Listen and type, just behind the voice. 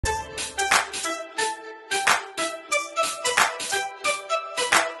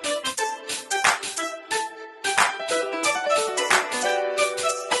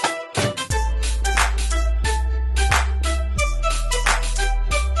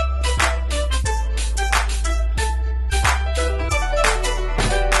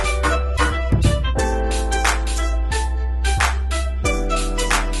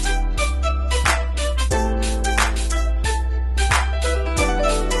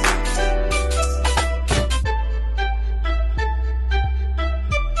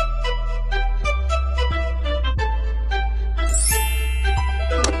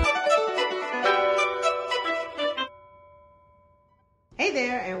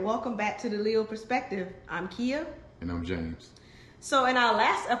and welcome back to the Leo Perspective. I'm Kia. And I'm James. So in our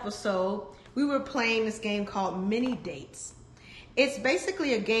last episode, we were playing this game called Mini Dates. It's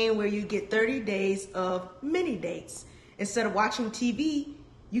basically a game where you get 30 days of mini dates. Instead of watching TV,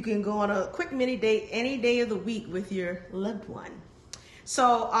 you can go on a quick mini date any day of the week with your loved one.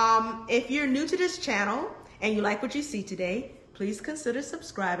 So if you're new to this channel and you like what you see today, please consider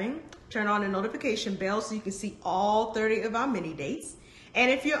subscribing. Turn on the notification bell so you can see all 30 of our mini dates. And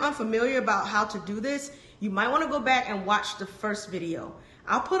if you're unfamiliar about how to do this, you might want to go back and watch the first video.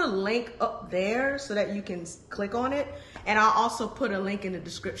 I'll put a link up there so that you can click on it. And I'll also put a link in the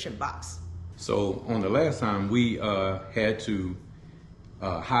description box. So on the last time, we had to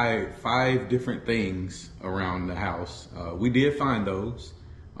hide 5 different things around the house. We did find those.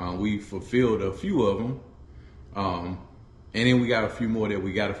 We fulfilled a few of them. And then we got a few more that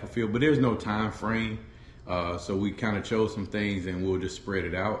we got to fulfill, but there's no time frame. So we kind of chose some things and we'll just spread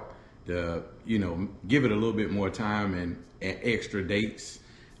it out to, give it a little bit more time and extra dates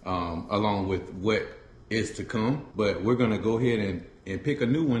along with what is to come. But we're going to go ahead and pick a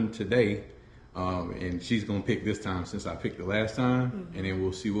new one today. And she's going to pick this time since I picked the last time. Mm-hmm. And then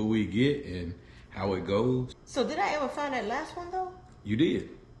we'll see what we get and how it goes. So did I ever find that last one though? You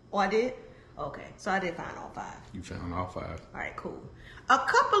did. Oh, I did? Okay, so I did find all 5. You found all 5. All right, cool. A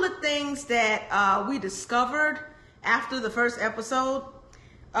couple of things that we discovered after the first episode.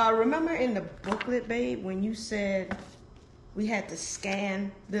 Remember in the booklet, babe, when you said we had to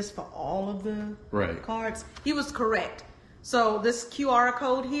scan this for all of the cards? He was correct. So this QR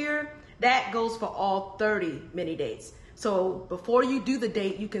code here, that goes for all 30 mini dates. So before you do the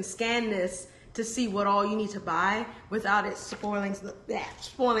date, you can scan this to see what all you need to buy without it spoiling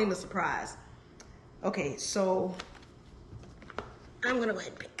the surprise. Okay, so I'm gonna go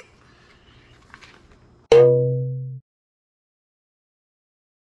ahead and pick.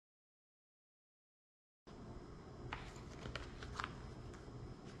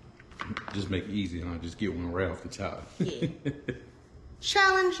 Just make it easy and I'll just get one right off the top. Yeah.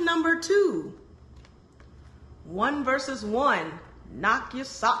 Challenge number 2. 1 versus 1. Knock your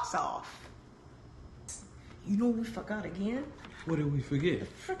socks off. You know what we forgot again? What did we forget?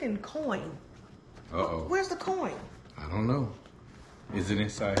 The freaking coin. Uh-oh. Where's the coin? I don't know. Is it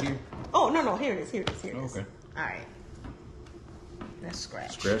inside here? Oh, no. Here it is. Okay. All right. Let's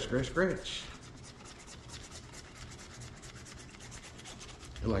scratch. Scratch.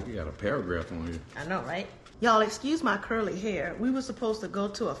 Feel like you got a paragraph on here. I know, right? Y'all, excuse my curly hair. We were supposed to go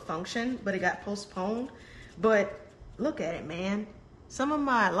to a function, but it got postponed. But look at it, man. Some of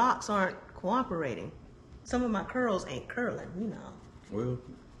my locks aren't cooperating. Some of my curls ain't curling, Well,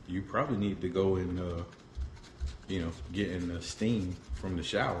 you probably need to go and, get in the steam from the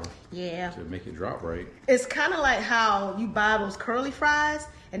shower. Yeah. To make it drop right. It's kind of like how you buy those curly fries,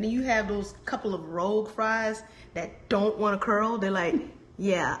 and then you have those couple of rogue fries that don't want to curl. They're like,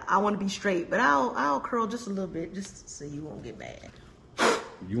 yeah, I want to be straight, but I'll curl just a little bit just so you won't get mad.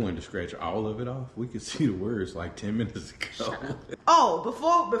 You wanted to scratch all of it off? We could see the words like 10 minutes ago. Oh,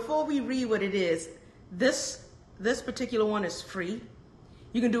 before we read what it is, this particular one is free.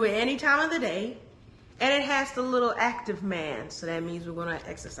 You can do it any time of the day. And it has the little active man. So that means we're going to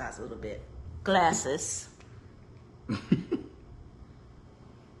exercise a little bit. Glasses.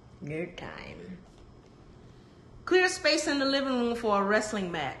 Nerd time. Clear space in the living room for a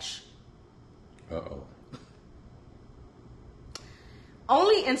wrestling match. Uh-oh.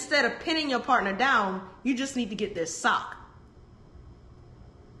 Only instead of pinning your partner down, you just need to get this sock.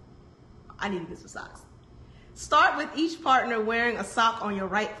 I need to get some socks. Start with each partner wearing a sock on your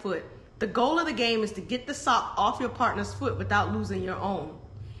right foot. The goal of the game is to get the sock off your partner's foot without losing your own.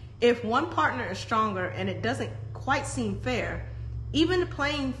 If one partner is stronger and it doesn't quite seem fair, even the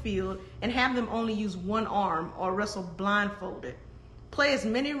playing field and have them only use one arm or wrestle blindfolded. Play as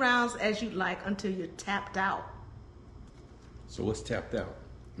many rounds as you'd like until you're tapped out. So what's tapped out?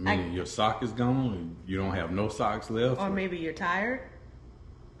 Meaning your sock is gone and you don't have no socks left? Or maybe you're tired?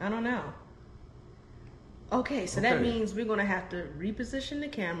 I don't know. Okay, so that means we're going to have to reposition the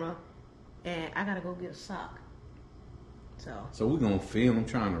camera and I got to go get a sock. So we're going to film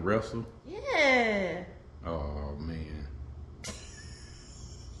trying to wrestle? Yeah. Oh, man.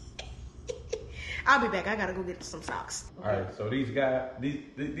 I'll be back. I got to go get some socks. Okay. All right, so these guys,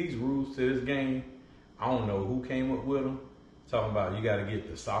 these rules to this game, I don't know who came up with them. Talking about you got to get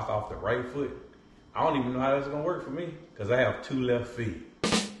the sock off the right foot. I don't even know how that's going to work for me because I have 2 left feet.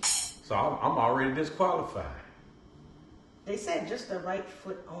 So I'm already disqualified. They said just the right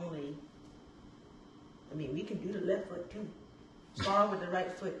foot only. I mean, we can do the left foot too. Start with the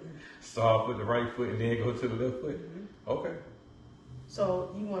right foot. Start with the right foot and then go to the left foot? Mm-hmm. Okay.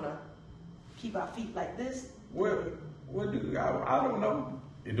 So you want to keep our feet like this? What do I don't know.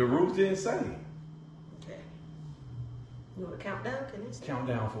 The rules didn't say. Okay. You want to count down? Can you Count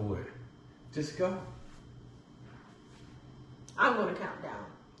down for what? Just go. I'm going to count down.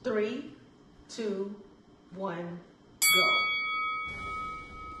 3, 2, 1, go.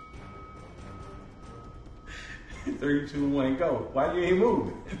 3, 2, 1, go. Why you ain't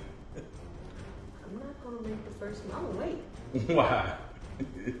moving? I'm not going to make the first one. I'm going to wait. Why?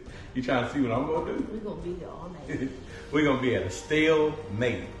 You trying to see what I'm going to do? We're going to be here all night. We're going to be at a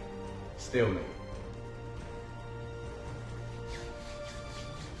stalemate. Stalemate.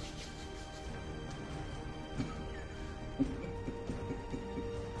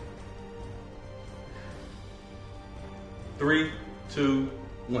 Three, 2,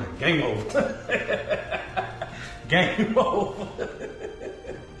 1. Game over. Game over.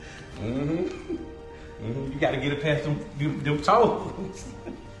 You got to get it past them toes.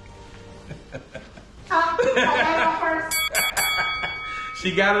 I got it off first.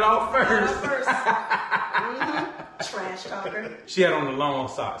 She got it off first. Trash talker. She had on the long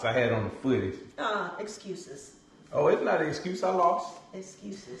socks. I had on the footies. Excuses. Oh, it's not an excuse. I lost.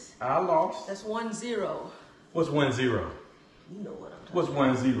 Excuses. I lost. That's 1-0. What's 1-0? You know what I'm talking What's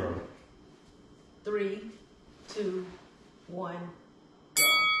 1-0? 3, 2, 1, go.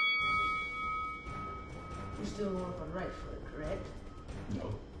 You're still going for the right foot, correct?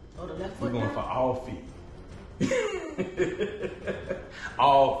 No. Oh, the left We're foot going now? for all feet.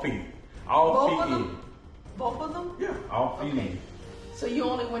 All feet. All Both feet of in. them? Both of them? Yeah, all feet Okay. in. So you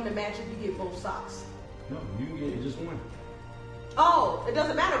only win the match if you get both socks. No, you can get just one. Oh, it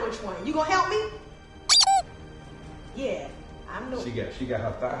doesn't matter which one. You gonna help me? Yeah, I'm no. She got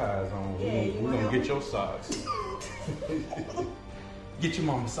her thigh highs on. Yeah, you We're wanna gonna help get me? your socks. Get your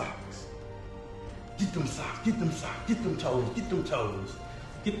mama socks. Get them socks. Get them socks. Get them toes. Get them toes.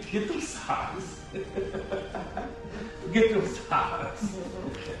 Get them socks. Get them socks.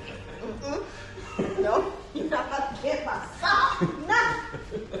 No, you're not about to get my sock. No.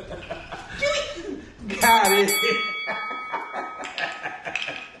 Got it.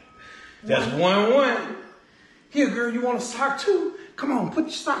 That's 1-1. Here, girl, you want a sock too? Come on, put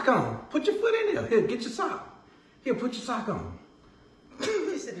your sock on. Put your foot in there. Here, get your sock. Here, put your sock on.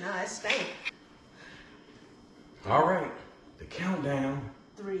 She said, nah, it stank. All right, the countdown.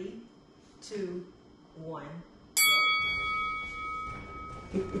 3, 2, 1,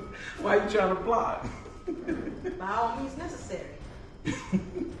 go. Why you trying to block? By all means necessary. You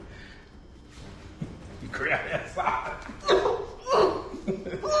grab that sock.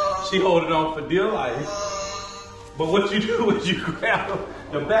 She holding on for dear life. But what you do is you grab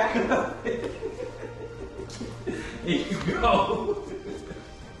the back of it. And you go.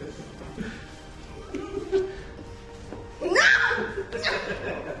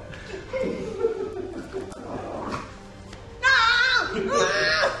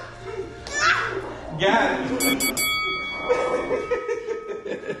 Got it.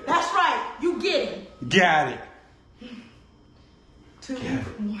 That's right. You get him. Got it. 2, Yeah.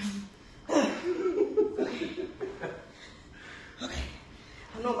 1. Okay.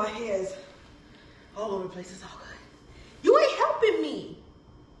 I know my hair's all over the place. It's all good. You ain't helping me.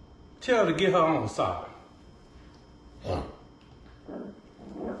 Tell her to get her own sock.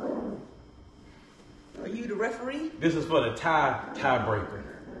 Are you the referee? This is for the tiebreaker.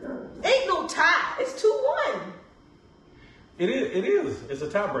 Ain't no tie. It's 2-1. It is. It's a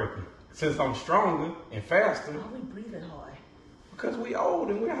tiebreaker. Since I'm stronger and faster, Why are we breathing hard? because we old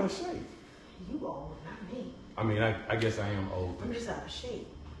and we out of shape. You old, not me. I mean, I guess I am old. I'm just out of shape.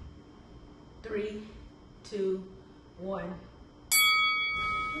 3, 2, 1.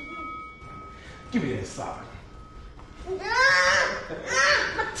 Give me that sock.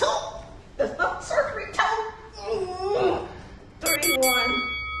 My toe. That's my surgery toe. 3, 1.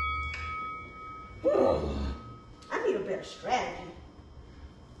 I need a better strategy.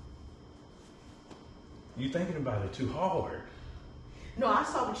 You thinking about it too hard. No, I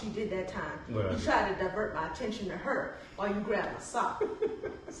saw what you did that time. What? You tried to divert my attention to her while you grabbed my sock.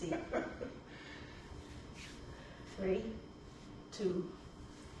 See? 3, 2,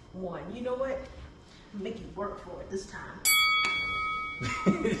 1. You know what? Make you work for it this time.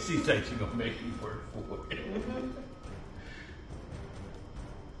 She thinks she's gonna make you work for it.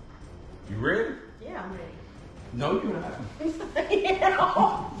 You ready? Yeah, I'm ready. No, you're not.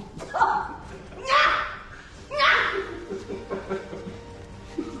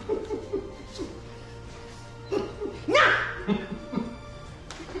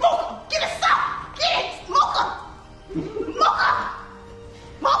 Mocha, get a sock! Get it! Mocha! Mocha!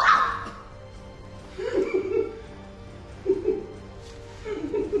 Mocha!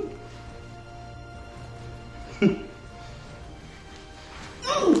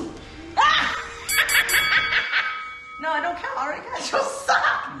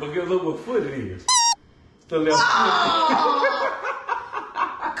 look what foot it is. It's the left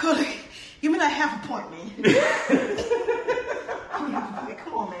Could give me that half a point, man.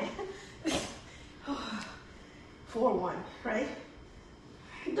 Come on, man. 4-1, right?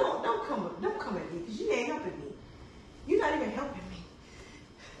 Don't come at me, because you ain't helping me. You're not even helping me.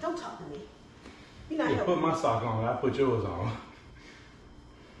 Don't talk to me. You're not helping put my sock on. I put yours on.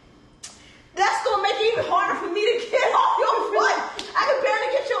 That's gonna make it even harder for me to get off your foot. I can barely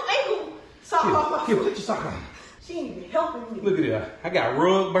get your ankle sock off my Here, foot. put your sock on. She ain't even helping me. Look at that. I got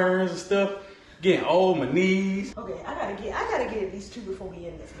rug burns and stuff. Getting old, my knees. Okay, I gotta get at least 2 before we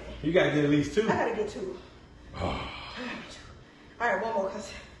end this, man. You gotta get at least 2. I gotta get 2. All right, one more,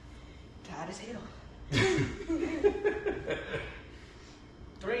 cause I'm tired as hell.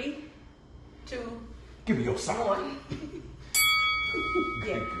 3, 2, Give me your sock. 1.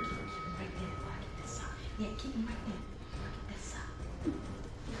 Yeah. Right there. Get that sock. Yeah, keep him right there. Get that sock.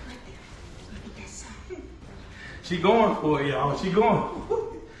 Right there. Get that sock. She going for it, y'all. She going.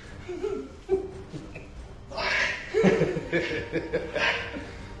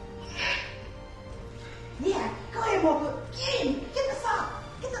 Yeah, go ahead, Mo. Get him. Get the sock.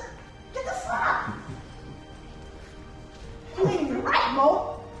 Get the sock. You ain't even right,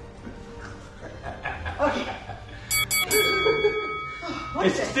 Mo. Okay.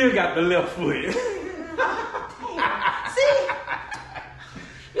 And she still got the left foot. Damn. See?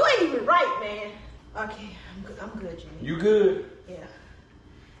 You ain't even right, man. Okay, I'm good, Jimmy. You good? Yeah.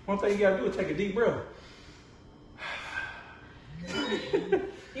 One thing you gotta do is take a deep breath.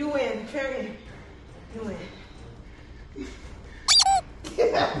 You win, Fergie. You win.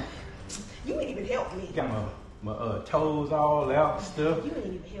 You ain't even help me. Got my toes all out and stuff. You ain't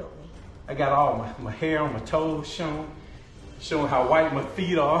even help me. I got all my hair on my toes showing how white my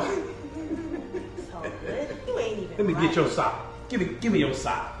feet are. It's all good. You ain't even Let me right. get your sock. Give me your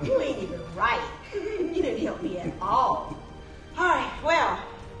sock. You ain't even right. You didn't help me at all. All right, well,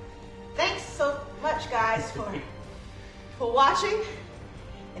 thanks so much, guys, for watching.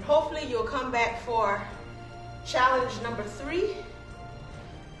 And hopefully you'll come back for challenge number 3.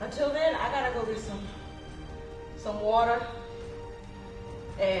 Until then, I gotta go get some water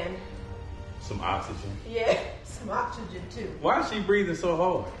and Some oxygen. yeah, some oxygen too. Why is she breathing so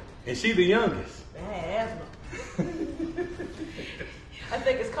hard? And she the youngest. I had asthma. I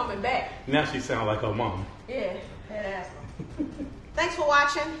think it's coming back. Now she sound like her mom. Yeah, I had asthma. Thanks for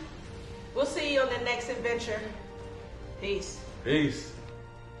watching. We'll see you on the next adventure. Peace. Peace.